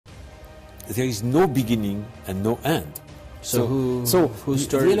there is no beginning and no end. So who the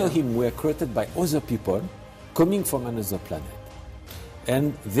started Elohim were created by other people coming from another planet.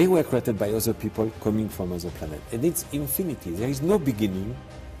 And they were created by other people coming from other planets. And it's infinity. There is no beginning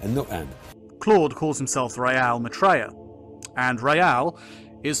and no end. Claude calls himself Rael Maitreya, and Rael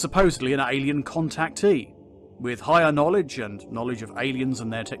is supposedly an alien contactee with higher knowledge and knowledge of aliens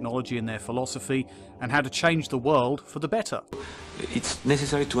and their technology and their philosophy and how to change the world for the better. It's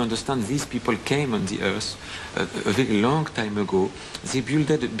necessary to understand these people came on the Earth a very long time ago. They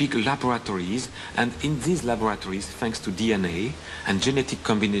built big laboratories, and in these laboratories, thanks to DNA and genetic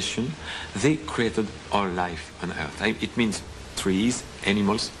combination, they created all life on Earth. It means trees,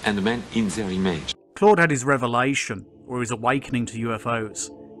 animals, and man in their image. Claude had his revelation, or his awakening to UFOs,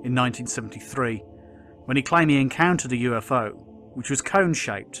 in 1973, when he claimed he encountered a UFO, which was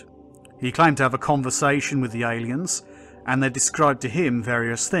cone-shaped. He claimed to have a conversation with the aliens, and they described to him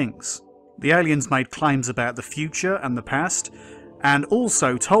various things. The aliens made claims about the future and the past, and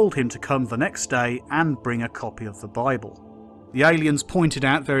also told him to come the next day and bring a copy of the Bible. The aliens pointed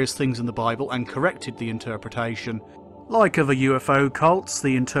out various things in the Bible and corrected the interpretation. Like other UFO cults,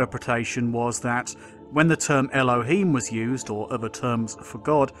 the interpretation was that when the term Elohim was used, or other terms for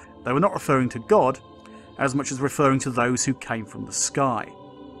God, they were not referring to God as much as referring to those who came from the sky.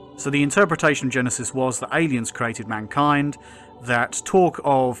 So the interpretation of Genesis was that aliens created mankind, that talk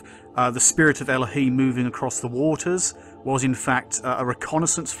of the spirit of Elohim moving across the waters was in fact a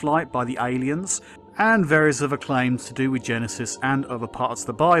reconnaissance flight by the aliens, and various other claims to do with Genesis and other parts of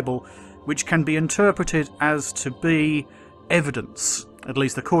the Bible, which can be interpreted as to be evidence, at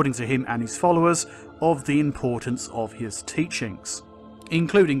least according to him and his followers, of the importance of his teachings,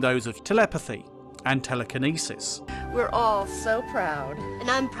 including those of telepathy and telekinesis. We're all so proud. And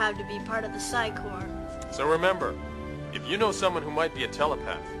I'm proud to be part of the Psi Corps. So remember, if you know someone who might be a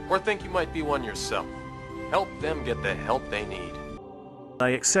telepath, or think you might be one yourself, help them get the help they need.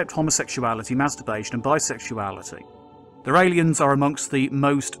 They accept homosexuality, masturbation and bisexuality. The aliens are amongst the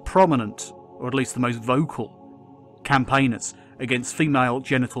most prominent, or at least the most vocal, campaigners against female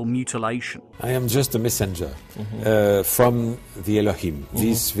genital mutilation. I am just a messenger from the Elohim,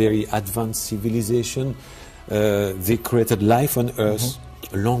 this very advanced civilization. They created life on Earth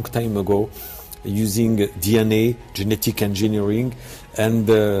a long time ago using DNA, genetic engineering, and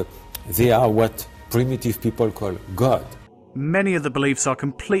they are what primitive people call God. Many of the beliefs are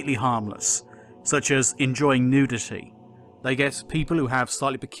completely harmless, such as enjoying nudity. They get people who have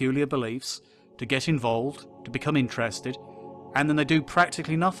slightly peculiar beliefs to get involved, to become interested, and then they do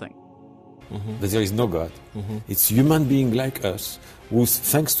practically nothing. But there is no God. It's human being like us who,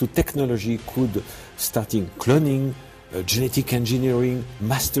 thanks to technology, could starting cloning, genetic engineering,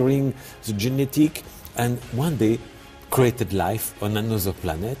 mastering the genetic, and one day created life on another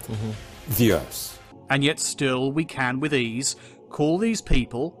planet, the Earth. And yet still we can, with ease, call these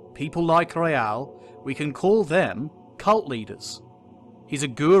people like Rael, we can call them cult leaders. He's a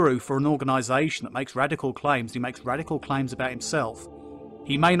guru for an organisation that makes radical claims. He makes radical claims about himself.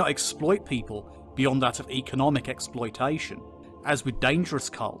 He may not exploit people beyond that of economic exploitation, as with dangerous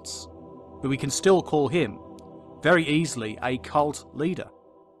cults, but we can still call him, very easily, a cult leader.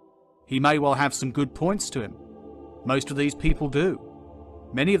 He may well have some good points to him. Most of these people do.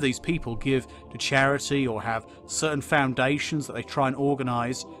 Many of these people give to charity or have certain foundations that they try and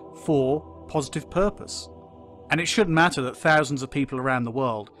organise for positive purpose. And it shouldn't matter that thousands of people around the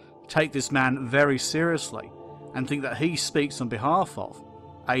world take this man very seriously and think that he speaks on behalf of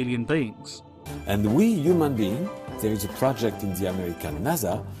alien beings. And we, human beings, there is a project in the American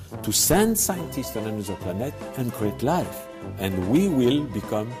NASA to send scientists on another planet and create life. And we will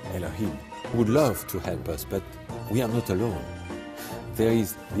become Elohim. We would love to help us, but we are not alone. There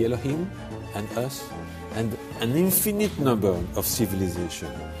is the Elohim and us and an infinite number of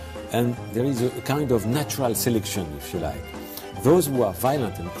civilizations. And there is a kind of natural selection, if you like. Those who are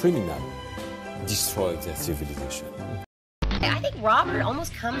violent and criminal destroy their civilization. I think Robert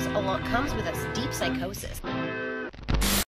almost comes with a deep psychosis.